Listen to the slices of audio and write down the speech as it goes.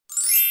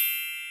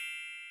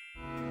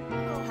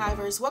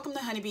Hivers, welcome to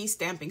Honeybee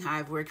Stamping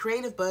Hive, where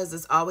creative buzz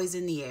is always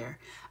in the air.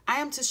 I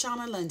am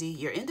Tashana Lundy,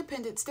 your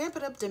independent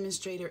Stampin' Up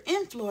demonstrator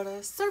in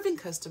Florida, serving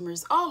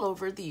customers all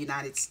over the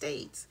United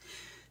States.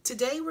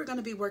 Today we're going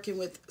to be working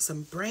with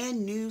some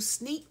brand new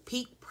sneak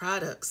peek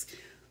products.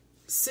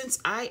 Since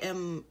I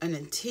am an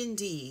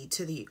attendee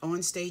to the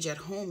On Stage at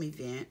Home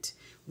event,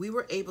 we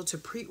were able to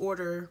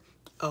pre-order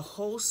a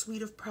whole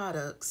suite of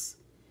products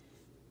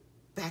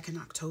back in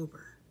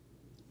October.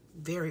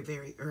 Very,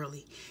 very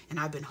early. And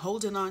I've been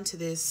holding on to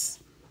this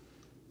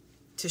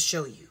to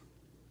show you.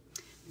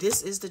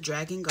 This is the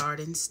Dragon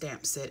Garden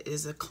stamp set. It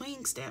is a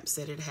clean stamp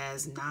set. It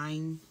has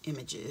 9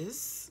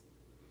 images.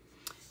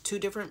 2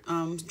 different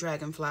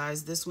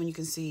dragonflies. This one you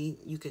can see,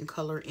 you can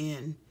color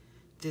in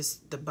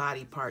the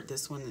body part.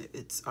 This one,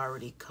 it's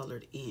already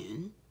colored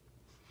in.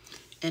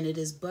 And it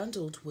is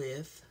bundled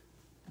with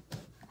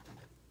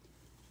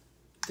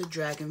the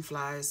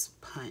Dragonfly's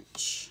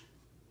punch.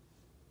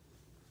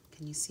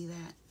 Can you see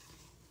that?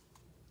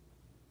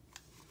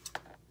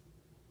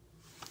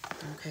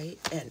 Okay,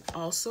 and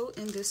also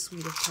in this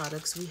suite of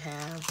products, we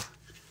have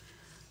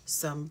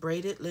some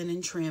braided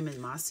linen trim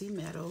in mossy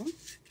metal.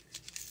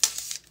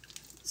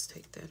 Let's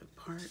take that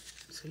apart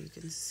so you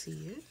can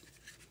see it.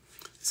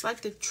 It's like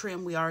the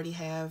trim we already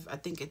have. I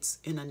think it's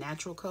in a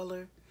natural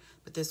color,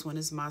 but this one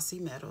is mossy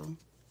metal.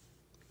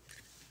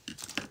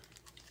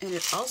 And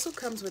it also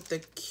comes with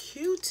the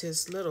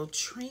cutest little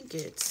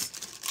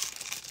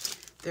trinkets.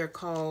 They're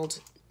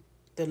called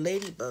the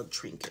ladybug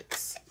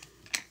trinkets.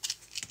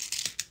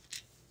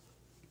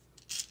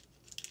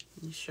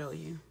 Let me show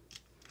you.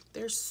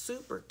 They're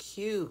super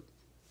cute.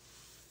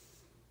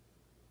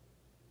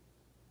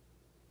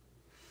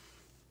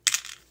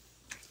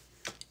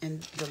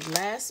 And the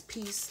last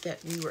piece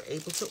that we were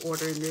able to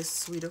order in this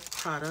suite of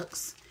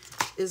products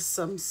is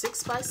some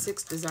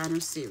 6x6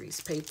 designer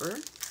series paper.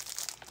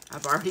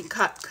 I've already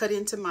cut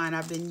into mine.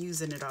 I've been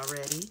using it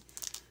already.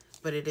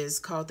 But it is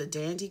called the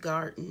Dandy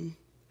Garden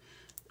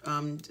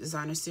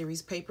designer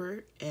series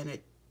paper. And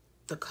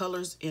the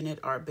colors in it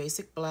are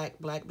Basic Black,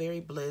 Blackberry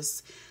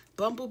Bliss,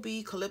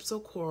 Bumblebee, Calypso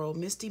Coral,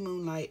 Misty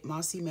Moonlight,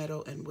 Mossy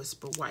Meadow, and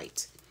Whisper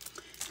White.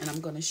 And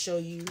I'm going to show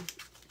you,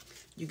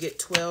 you get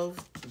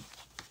 12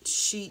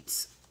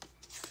 sheets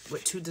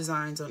with 2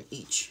 designs on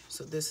each.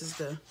 So this is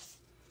the,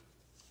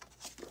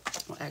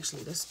 well,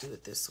 actually, let's do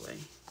it this way.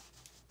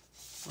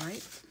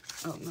 Right?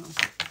 Oh, no,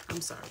 I'm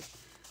sorry.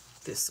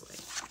 This way.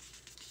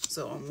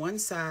 So on one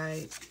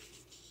side,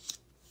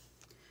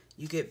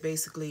 you get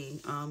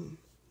basically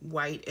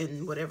white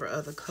and whatever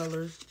other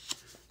color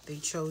they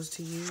chose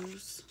to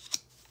use.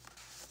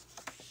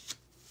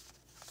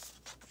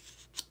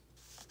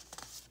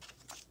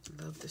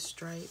 Love the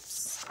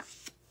stripes.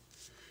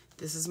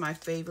 This is my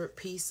favorite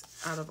piece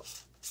out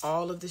of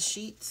all of the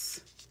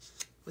sheets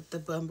with the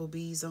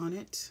bumblebees on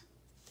it.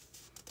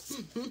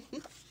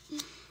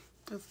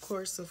 Of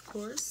course, of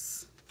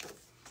course.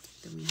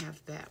 Then we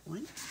have that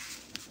one.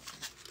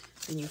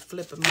 Then you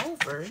flip them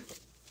over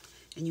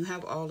and you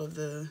have all of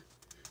the,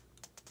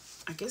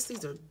 I guess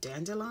these are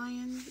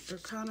dandelion. They're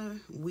kind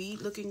of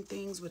weed looking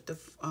things with the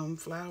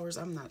flowers.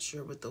 I'm not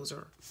sure what those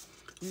are.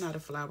 I'm not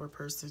a flower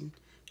person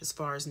as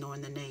far as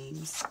knowing the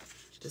names.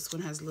 This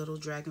one has little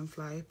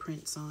dragonfly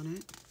prints on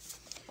it.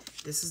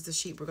 This is the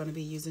sheet we're going to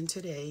be using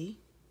today.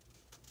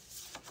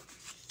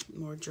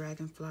 More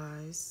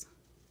dragonflies.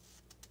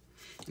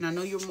 And I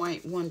know you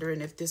might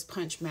wondering if this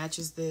punch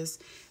matches this.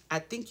 I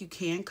think you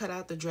can cut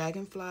out the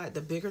dragonfly,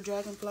 the bigger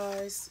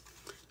dragonflies,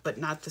 but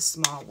not the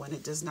small one.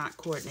 It does not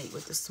coordinate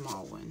with the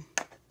small one.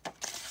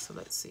 So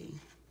let's see.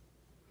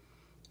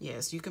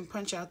 Yes, you can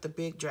punch out the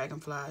big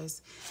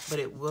dragonflies, but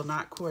it will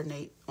not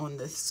coordinate on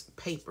this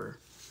paper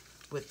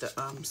with the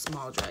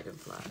small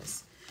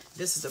dragonflies.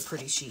 This is a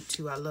pretty sheet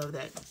too. I love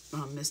that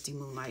Misty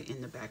Moonlight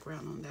in the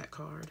background on that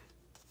card.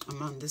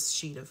 I'm on this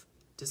sheet of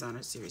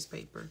designer series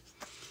paper.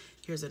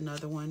 Here's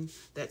another one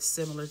that's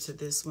similar to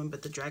this one,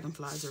 but the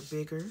dragonflies are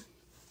bigger.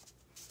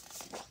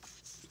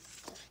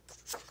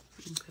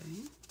 Okay.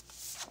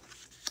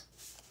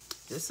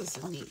 This is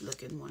a neat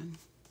looking one.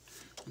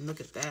 And look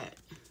at that.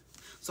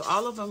 So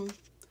all of them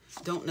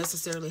don't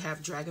necessarily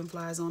have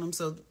dragonflies on them,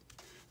 so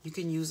you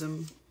can use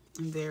them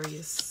in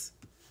various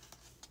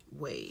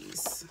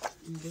ways.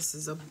 And this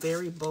is a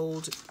very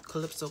bold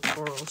Calypso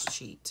Coral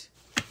sheet.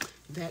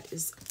 That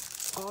is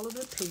all of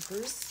the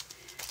papers.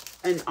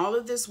 And all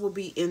of this will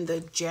be in the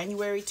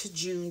January to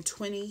June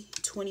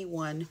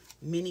 2021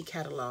 mini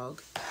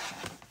catalog.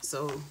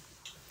 So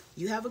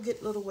you have a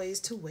good little ways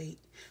to wait.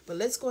 But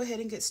let's go ahead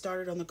and get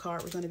started on the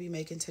card we're going to be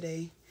making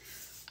today.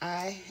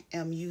 I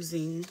am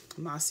using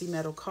Mossy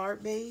Metal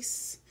card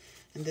base.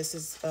 And this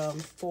is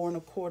 4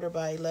 1/4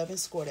 by 11,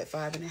 scored at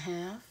 5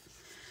 1/2.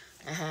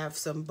 I have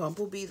some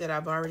Bumblebee that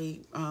I've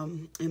already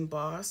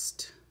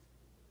embossed.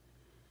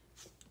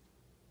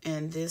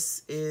 And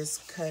this is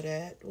cut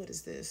at, what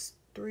is this?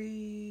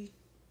 3,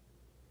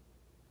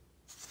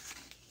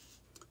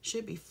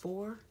 should be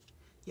 4.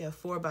 Yeah,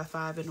 4 by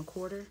 5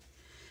 1/4.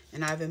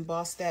 And I've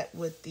embossed that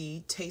with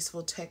the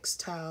Tasteful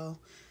Textile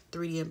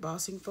 3D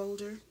embossing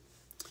folder.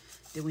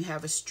 Then we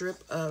have a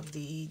strip of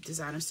the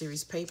designer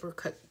series paper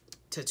cut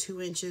to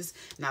 2 inches.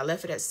 And I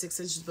left it at 6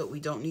 inches, but we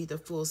don't need the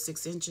full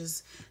 6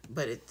 inches,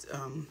 but it's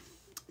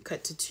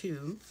cut to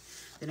 2.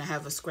 Then I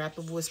have a scrap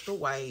of Whisper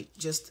White,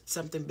 just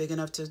something big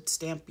enough to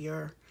stamp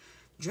your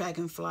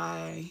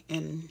Dragonfly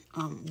and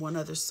one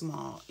other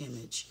small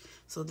image.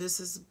 So this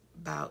is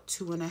about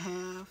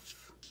 2.5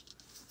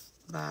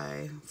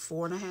 by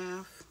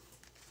 4.5.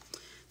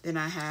 Then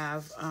I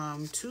have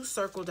 2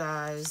 circle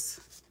dies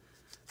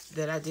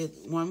that I did,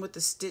 one with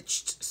the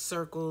stitched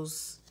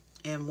circles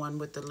and one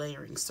with the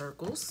layering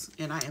circles.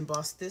 And I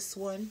embossed this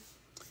one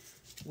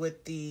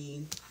with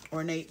the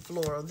Ornate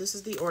Floral. This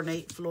is the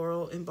Ornate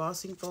Floral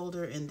embossing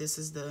folder, and this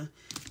is the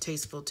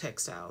Tasteful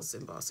Textiles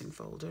embossing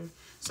folder.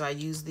 So I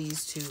use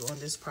these two on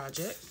this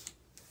project.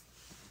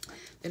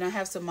 Then I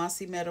have some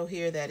Mossy Metal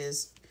here that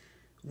is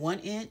 1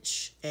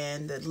 inch,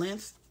 and the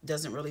length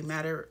doesn't really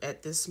matter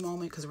at this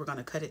moment because we're going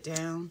to cut it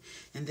down.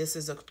 And this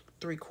is a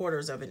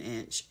 3/4 of an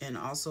inch, and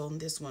also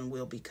this one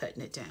will be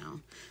cutting it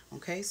down.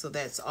 Okay, so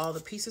that's all the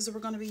pieces that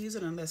we're going to be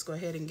using, and let's go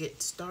ahead and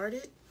get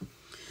started.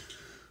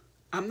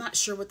 I'm not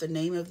sure what the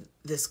name of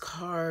this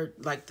card,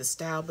 like the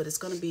style, but it's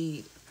going to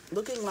be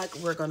looking like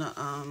we're going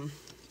to,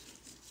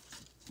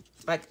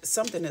 like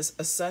something is,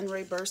 a sun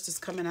ray burst is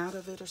coming out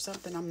of it or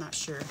something. I'm not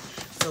sure.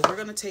 So we're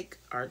going to take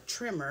our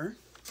trimmer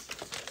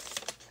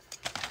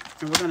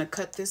and we're going to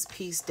cut this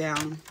piece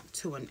down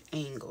to an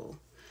angle.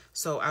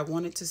 So I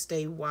want it to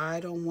stay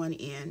wide on one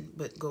end,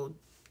 but go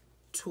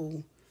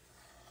to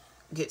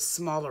get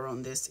smaller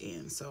on this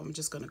end. So I'm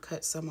just going to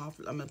cut some off.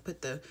 I'm going to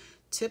put the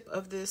tip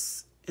of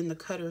this in the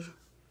cutter,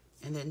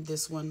 and then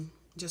this one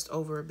just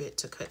over a bit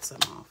to cut some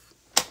off.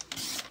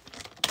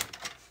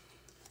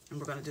 And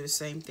we're going to do the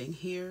same thing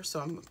here. So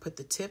I'm going to put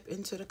the tip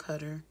into the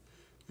cutter,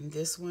 and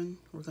this one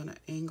we're going to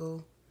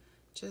angle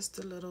just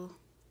a little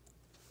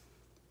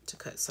to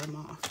cut some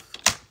off.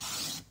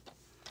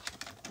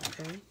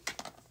 Okay.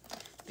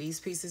 These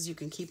pieces, you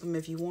can keep them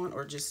if you want,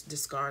 or just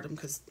discard them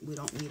because we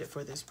don't need it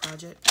for this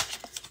project.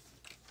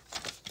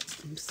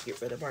 Let's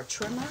get rid of our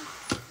trimmer.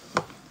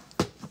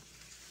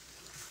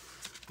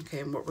 Okay,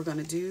 and what we're going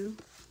to do,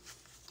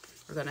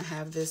 we're going to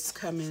have this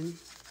coming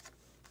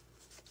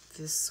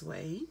this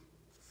way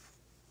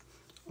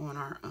on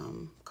our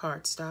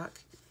cardstock.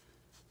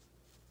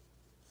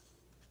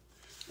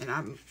 And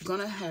I'm going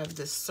to have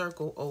this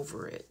circle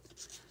over it.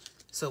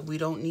 So we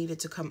don't need it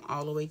to come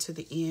all the way to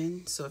the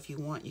end. So if you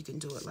want, you can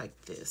do it like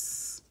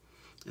this.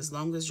 As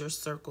long as your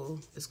circle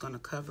is going to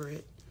cover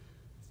it,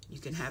 you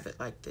can have it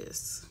like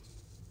this.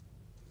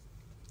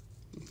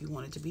 If you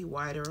want it to be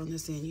wider on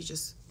this end, you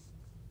just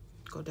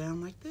go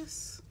down like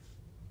this.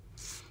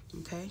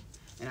 Okay,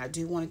 and I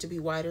do want it to be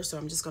wider, so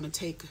I'm just going to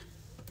take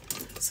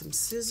some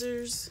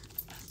scissors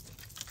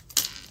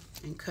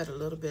and cut a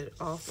little bit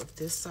off of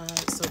this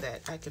side so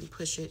that I can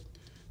push it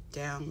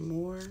down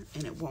more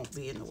and it won't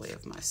be in the way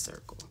of my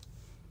circle.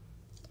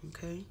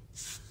 Okay,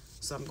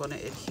 so I'm going to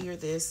adhere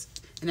this,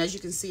 and as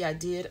you can see, I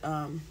did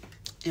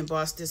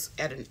emboss this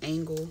at an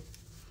angle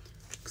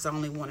because I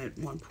only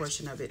wanted one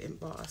portion of it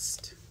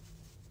embossed.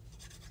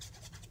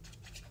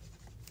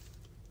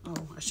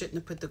 Oh, I shouldn't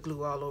have put the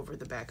glue all over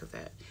the back of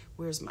that.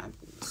 Where's my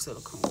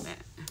silicone at?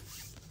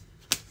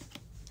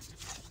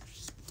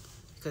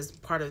 Because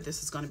part of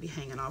this is going to be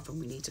hanging off and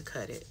we need to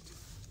cut it.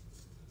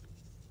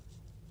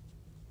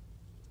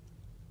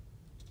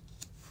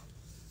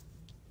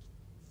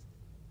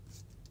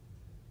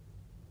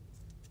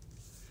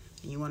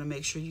 And you want to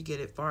make sure you get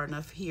it far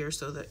enough here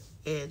so the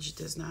edge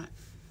does not,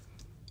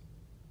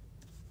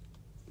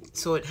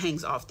 so it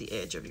hangs off the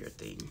edge of your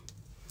thing.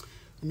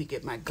 Let me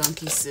get my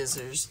gunky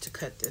scissors to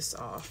cut this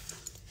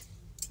off.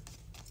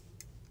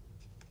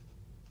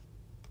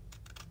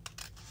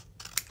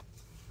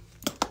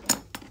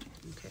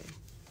 Okay.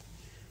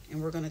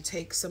 And we're going to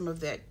take some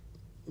of that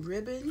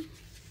ribbon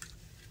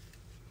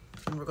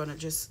and we're going to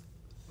just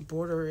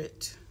border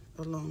it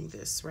along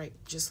this, right?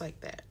 Just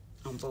like that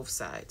on both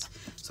sides.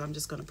 So I'm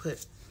just going to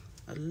put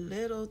a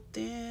little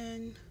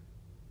thin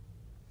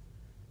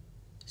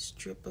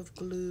strip of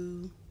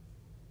glue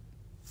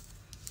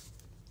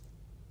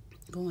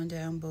going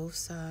down both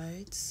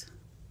sides.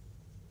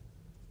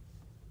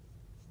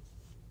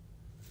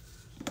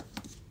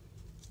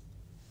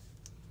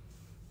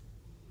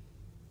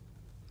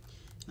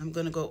 I'm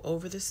going to go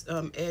over this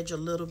edge a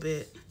little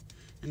bit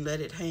and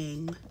let it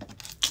hang.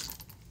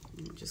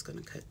 I'm just going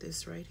to cut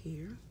this right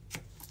here.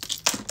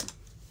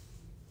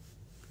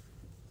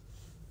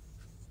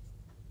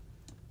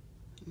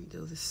 And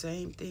do the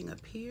same thing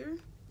up here.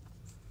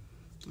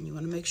 And you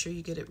want to make sure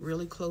you get it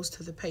really close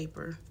to the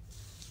paper.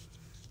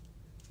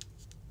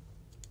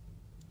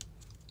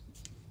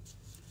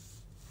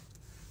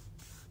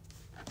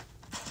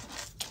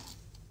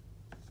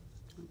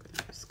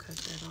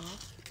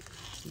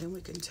 Then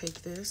we can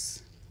take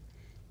this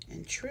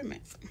and trim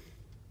it.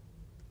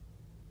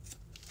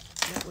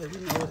 That way we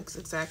know it's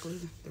exactly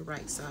the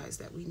right size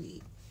that we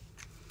need.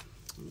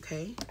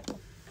 Okay,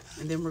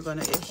 and then we're going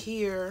to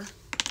adhere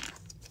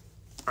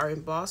our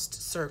embossed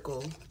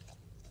circle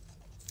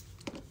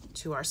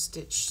to our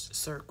stitched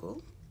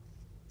circle.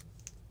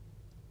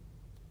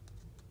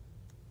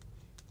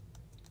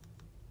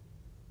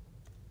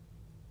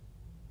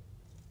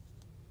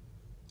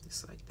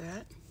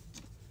 that.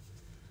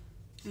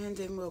 And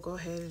then we'll go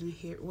ahead and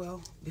adhere.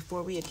 Well,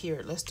 before we adhere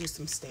it, let's do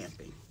some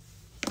stamping.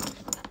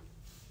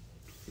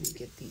 Let me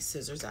get these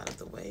scissors out of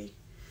the way.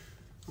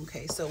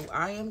 Okay, so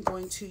I am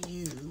going to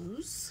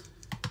use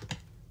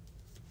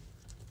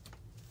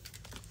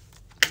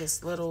this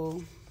the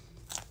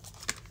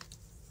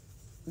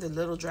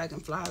little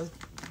Dragonfly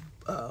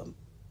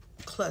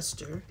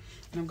cluster,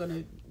 and I'm going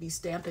to be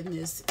stamping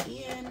this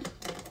in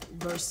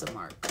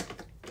Versamark.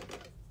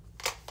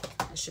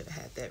 I should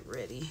have had that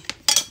ready.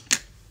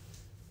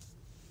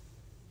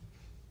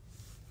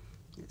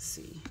 Let's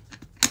see.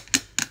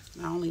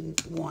 I only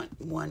want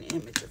one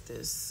image of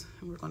this,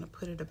 and we're going to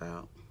put it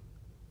about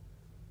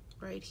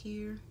right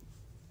here.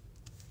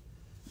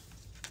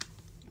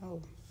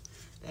 Oh,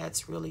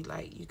 that's really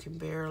light. You can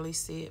barely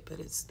see it, but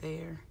it's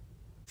there.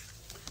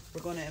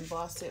 We're going to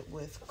emboss it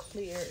with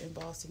clear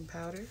embossing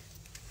powder.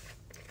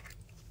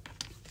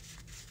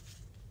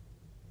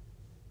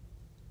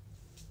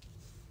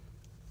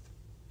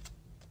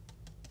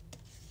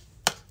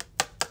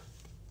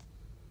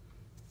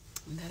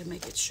 And that'll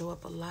make it show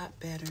up a lot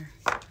better.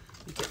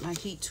 Let me get my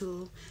heat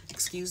tool.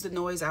 Excuse the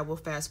noise. I will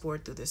fast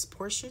forward through this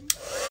portion.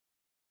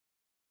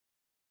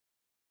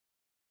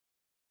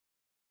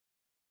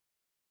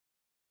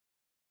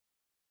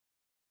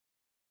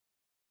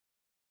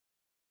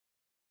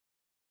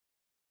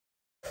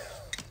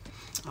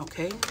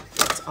 Okay,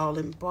 it's all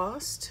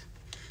embossed.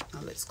 Now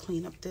let's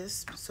clean up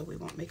this so we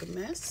won't make a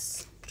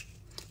mess.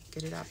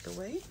 Get it out the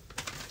way.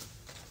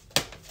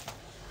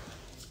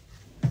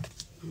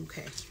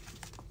 Okay,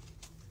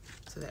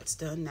 so that's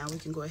done. Now we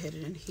can go ahead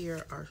and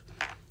adhere our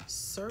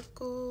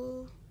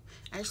circle.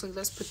 Actually,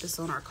 let's put this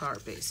on our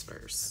card base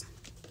first.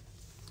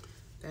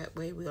 That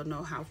way we'll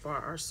know how far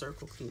our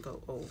circle can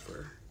go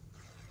over.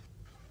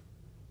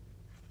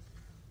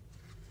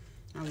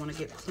 I want to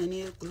get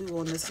plenty of glue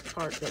on this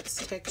part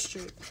that's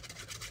textured.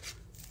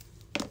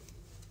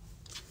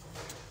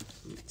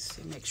 Let's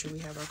see, make sure we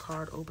have our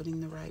card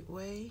opening the right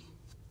way.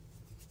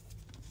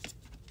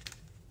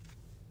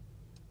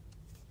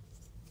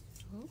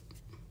 Oh.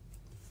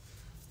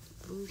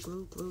 Glue,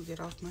 glue, glue, get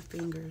off my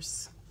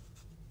fingers.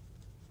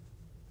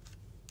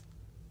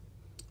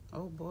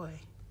 Oh boy.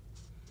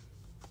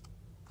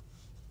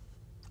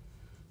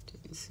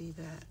 Didn't see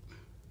that.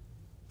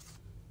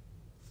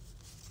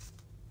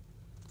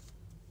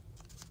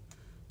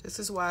 This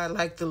is why I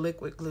like the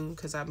liquid glue,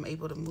 because I'm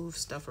able to move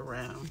stuff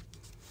around.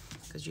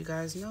 Because you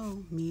guys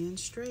know, me and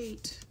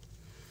straight,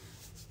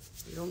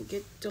 we don't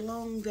get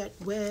along that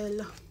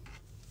well.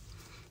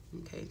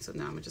 Okay, so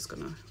now I'm just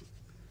gonna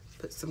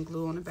put some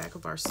glue on the back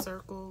of our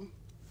circle.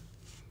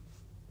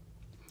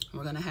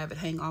 We're gonna have it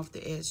hang off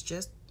the edge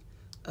just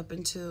up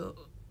until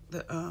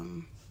the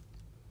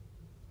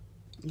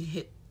you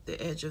hit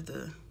the edge of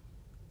the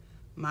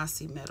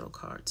mossy metal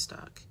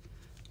cardstock.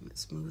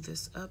 Let's move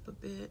this up a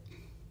bit.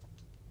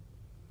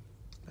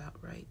 About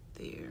right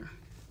there.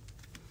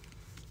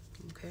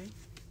 Okay.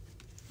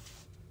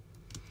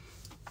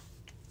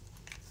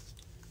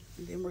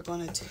 And then we're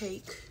going to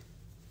take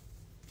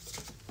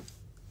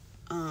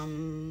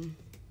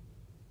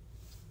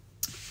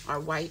our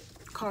white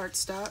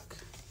cardstock.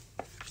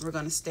 We're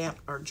going to stamp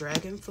our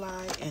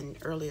Dragonfly and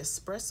Early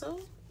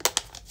Espresso.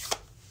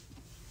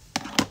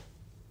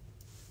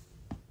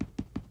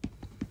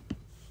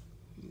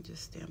 And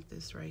just stamp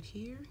this right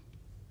here.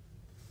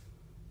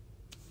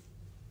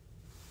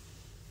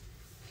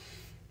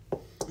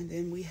 And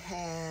then we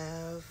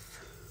have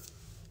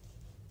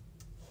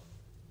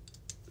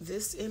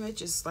this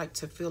image is like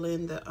to fill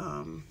in the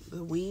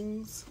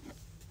wings.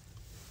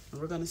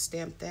 And we're going to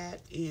stamp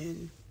that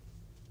in,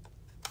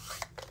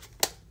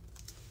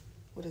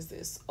 what is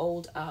this?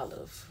 Old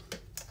Olive.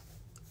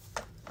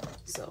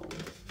 So,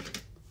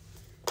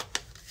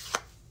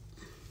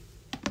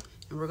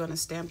 and we're going to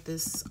stamp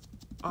this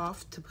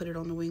off to put it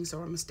on the wings. So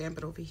I'm going to stamp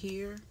it over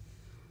here.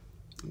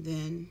 And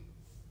then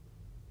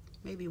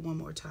maybe one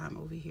more time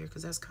over here,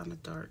 because that's kind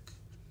of dark.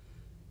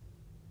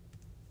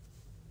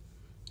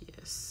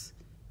 Yes.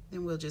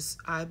 Then we'll just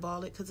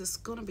eyeball it, because it's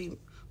going to be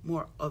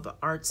more of an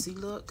artsy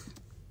look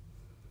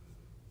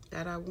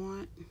that I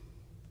want.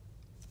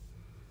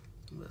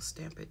 We'll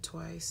stamp it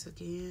twice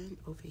again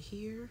over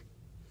here.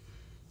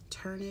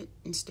 Turn it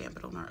and stamp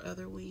it on our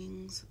other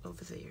wings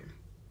over there.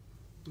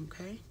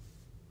 Okay.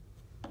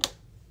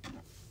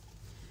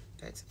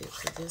 That's it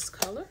for this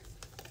color.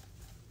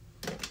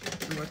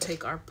 And we'll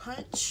take our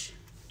punch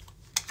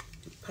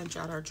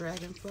out our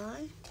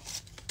Dragonfly.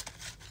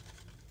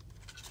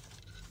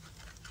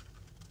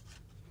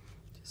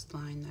 Just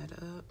line that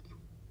up.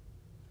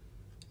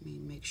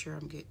 Make sure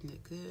I'm getting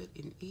it good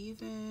and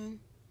even.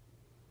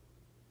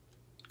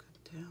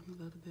 Cut down a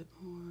little bit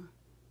more.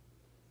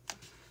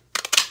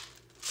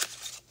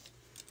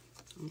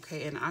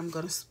 Okay, and I'm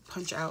gonna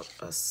punch out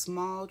a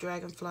small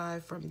Dragonfly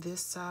from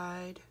this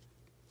side.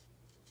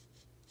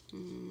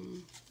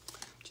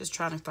 Just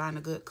trying to find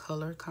a good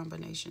color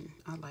combination.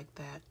 I like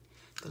that,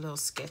 the little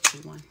sketchy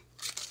one.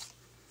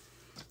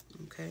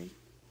 Okay.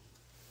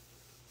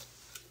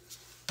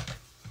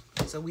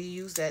 So we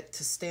use that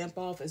to stamp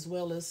off as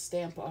well as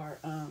stamp our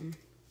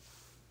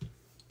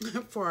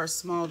for our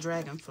small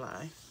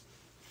dragonfly.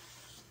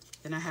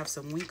 Then I have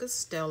some Wink of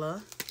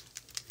Stella.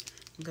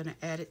 I'm gonna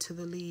add it to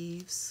the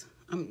leaves.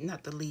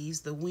 Not the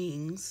leaves, the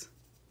wings.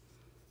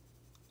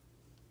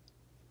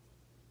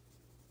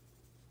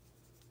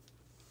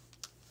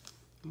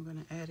 I'm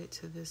gonna add it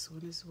to this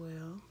one as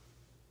well.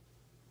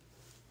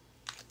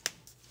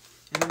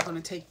 And I'm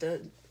gonna take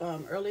the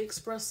Early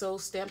Espresso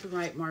Stampin'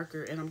 Right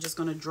marker and I'm just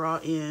gonna draw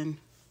in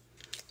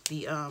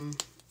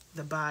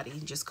the body,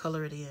 just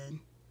color it in.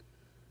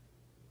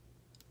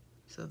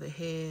 So the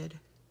head,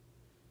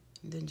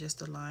 and then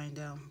just a line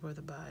down for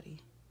the body.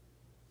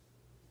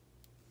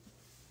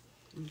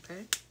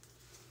 Okay.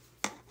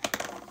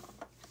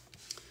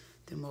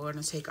 Then we're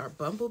going to take our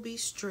bumblebee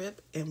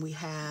strip, and we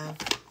have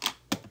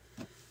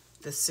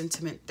the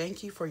sentiment,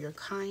 "Thank you for your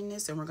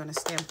kindness," and we're going to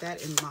stamp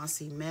that in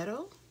Mossy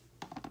Meadow.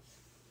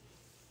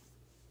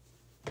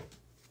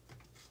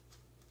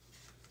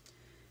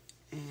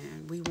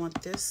 And we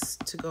want this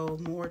to go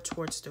more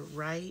towards the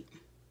right.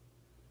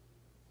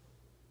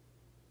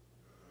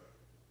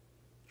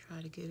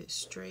 Try to get it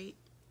straight.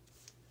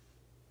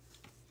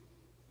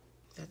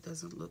 That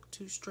doesn't look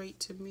too straight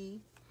to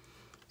me.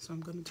 So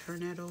I'm going to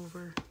turn that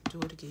over, do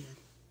it again.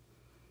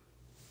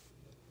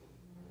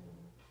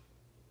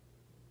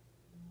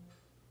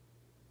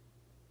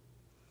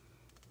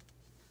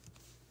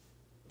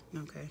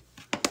 Okay.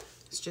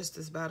 It's just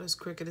about as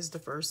crooked as the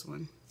first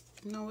one.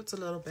 No, it's a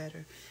little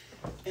better.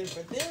 And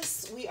for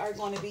this, we are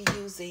going to be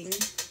using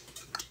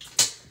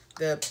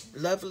the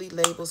Lovely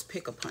Labels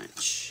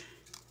Pick-a-Punch.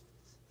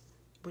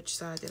 Which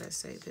side did I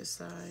say? This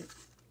side.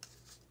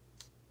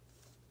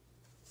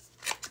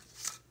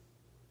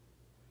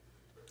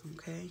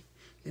 Okay.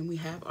 Then we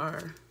have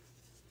our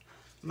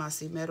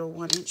Mossy Meadow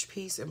 1-inch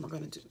piece, and we're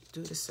going to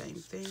do the same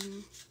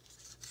thing.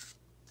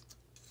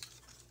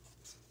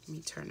 Let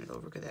me turn it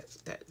over because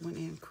that went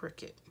in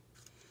crooked.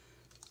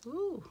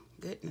 Ooh,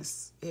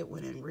 goodness. It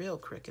went in real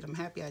crooked. I'm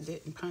happy I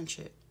didn't punch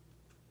it.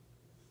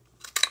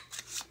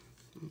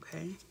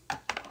 Okay.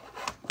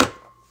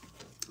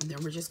 And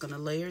then we're just going to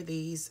layer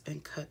these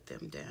and cut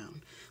them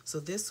down. So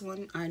this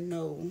one, I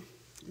know,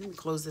 let me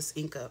close this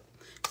ink up.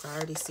 So I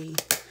already see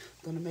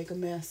I'm going to make a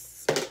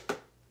mess.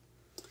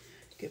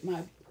 Get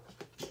my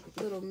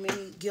little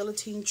mini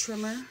guillotine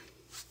trimmer.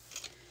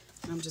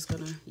 And I'm just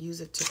going to use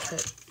it to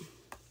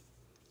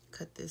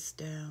cut this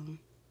down.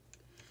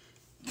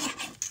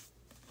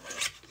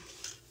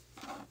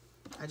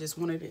 I just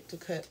wanted it to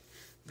cut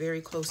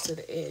very close to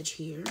the edge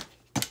here.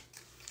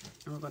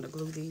 And we're going to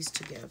glue these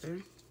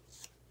together.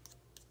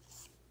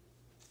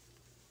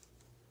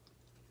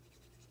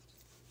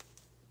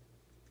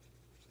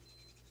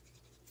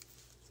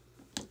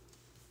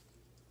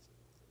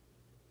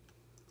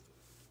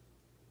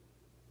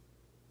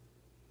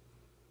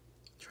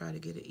 Try to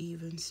get it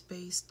even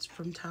spaced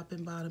from top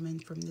and bottom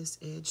and from this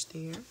edge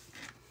there.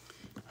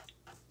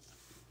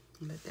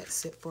 Let that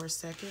sit for a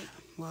second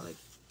while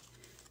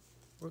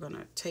we're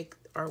gonna take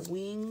our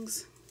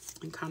wings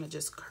and kind of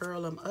just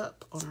curl them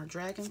up on our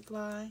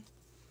dragonfly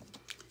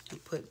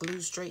and put glue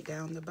straight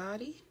down the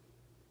body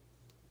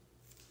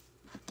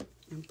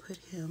and put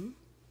him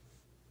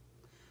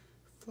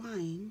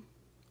flying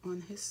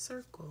on his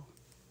circle.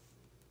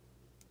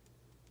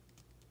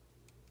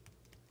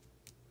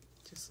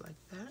 Just like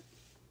that.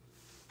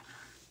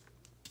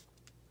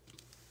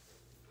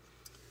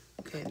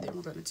 Okay, then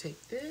we're going to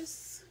take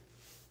this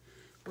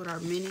with our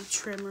mini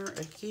trimmer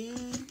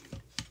again,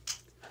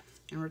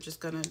 and we're just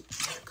going to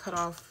cut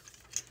off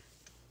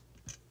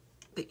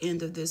the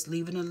end of this,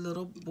 leaving a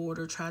little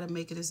border. Try to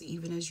make it as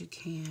even as you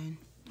can.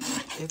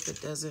 If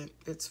it doesn't,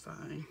 it's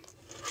fine.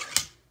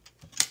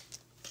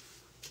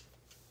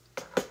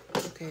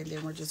 Okay, and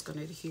then we're just going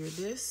to adhere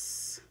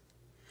this.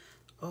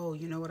 Oh,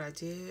 you know what I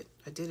did?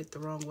 I did it the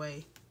wrong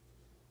way.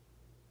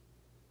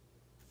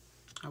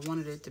 I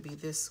wanted it to be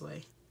this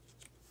way.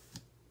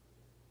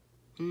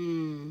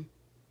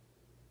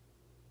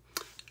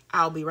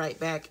 I'll be right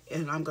back,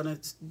 and I'm gonna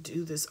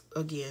do this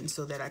again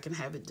so that I can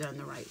have it done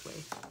the right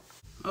way.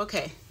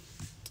 Okay,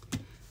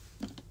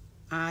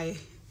 I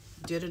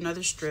did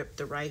another strip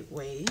the right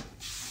way.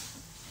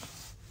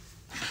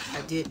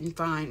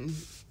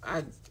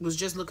 I was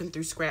just looking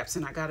through scraps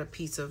and I got a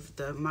piece of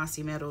the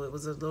Mossy Meadow. It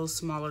was a little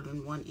smaller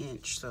than 1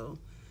 inch, so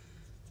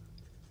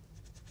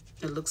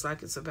it looks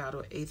like it's about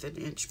 1/8 of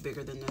an inch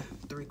bigger than the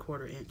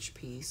 3/4 inch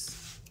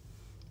piece.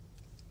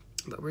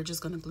 But we're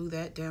just gonna glue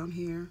that down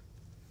here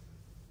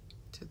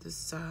to the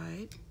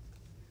side,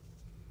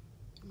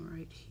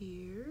 right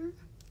here,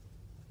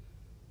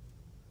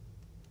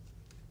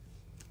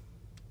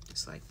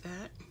 just like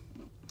that.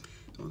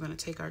 And we're gonna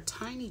take our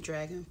tiny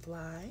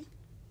dragonfly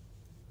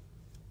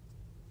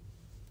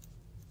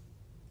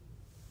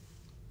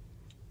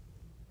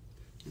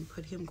and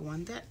put him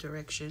going that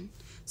direction,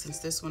 since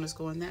this one is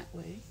going that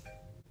way.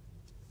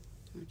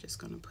 We're just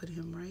gonna put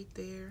him right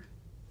there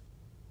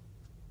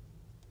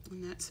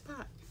in that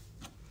spot.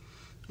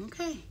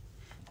 Okay,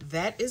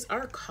 that is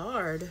our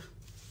card.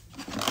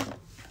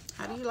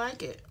 How do you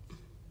like it?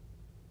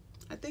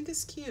 think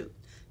it's cute.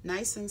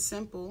 Nice and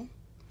simple.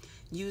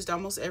 Used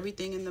almost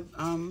everything in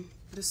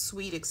the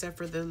suite except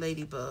for the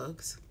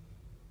ladybugs.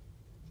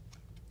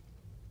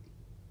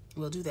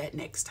 We'll do that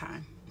next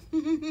time.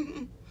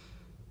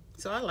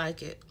 So I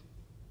like it.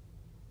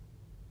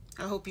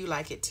 I hope you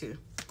like it too.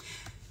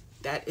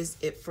 That is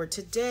it for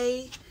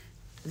today.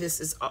 This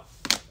is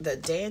the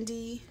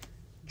Dandy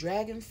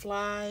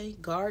Dragonfly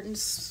Garden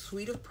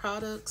Suite of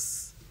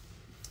Products.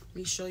 Let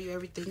me show you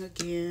everything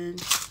again.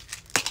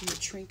 The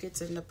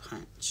trinkets and the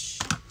punch,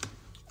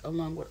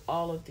 along with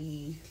all of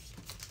the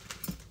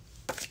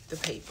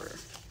paper.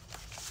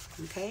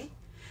 Okay?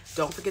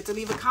 Don't forget to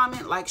leave a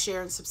comment, like,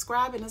 share, and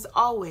subscribe. And as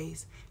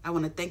always, I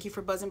want to thank you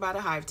for buzzing by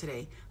the Hive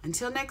today.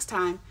 Until next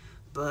time,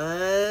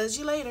 buzz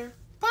you later.